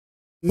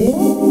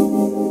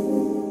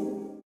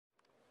I'm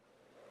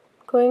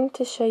going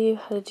to show you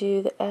how to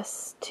do the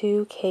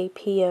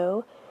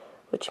S2KPO,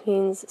 which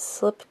means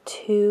slip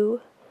 2,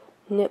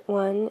 knit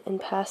 1,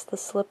 and pass the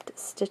slipped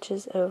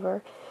stitches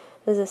over.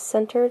 It is a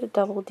centered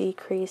double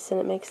decrease, and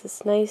it makes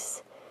this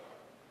nice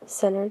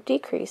centered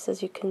decrease,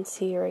 as you can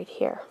see right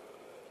here.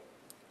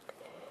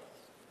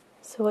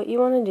 So what you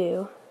want to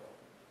do,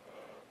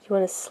 you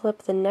want to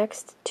slip the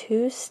next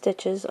 2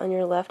 stitches on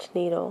your left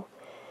needle.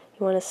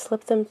 You want to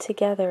slip them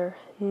together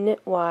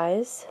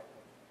knitwise,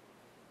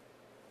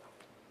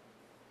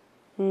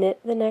 knit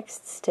the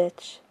next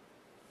stitch,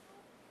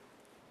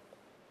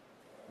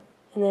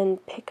 and then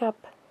pick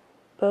up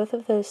both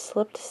of those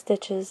slipped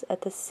stitches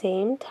at the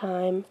same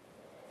time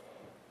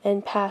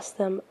and pass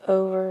them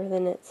over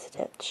the knit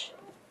stitch.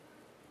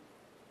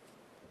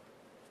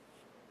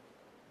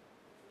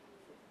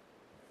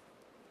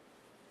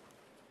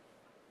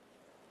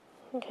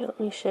 Okay, let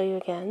me show you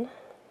again.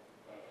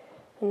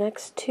 The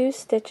next 2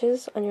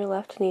 stitches on your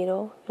left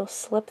needle, you'll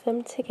slip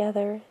them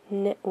together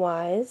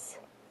knitwise,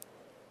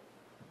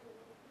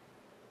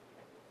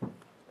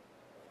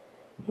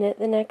 knit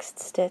the next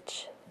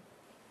stitch,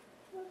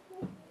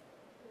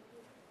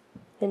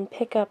 then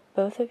pick up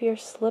both of your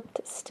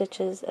slipped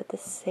stitches at the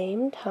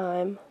same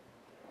time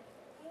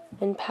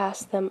and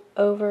pass them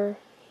over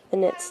the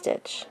knit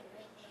stitch.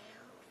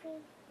 And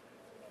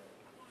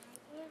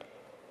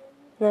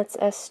that's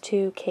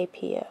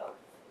S2KPO.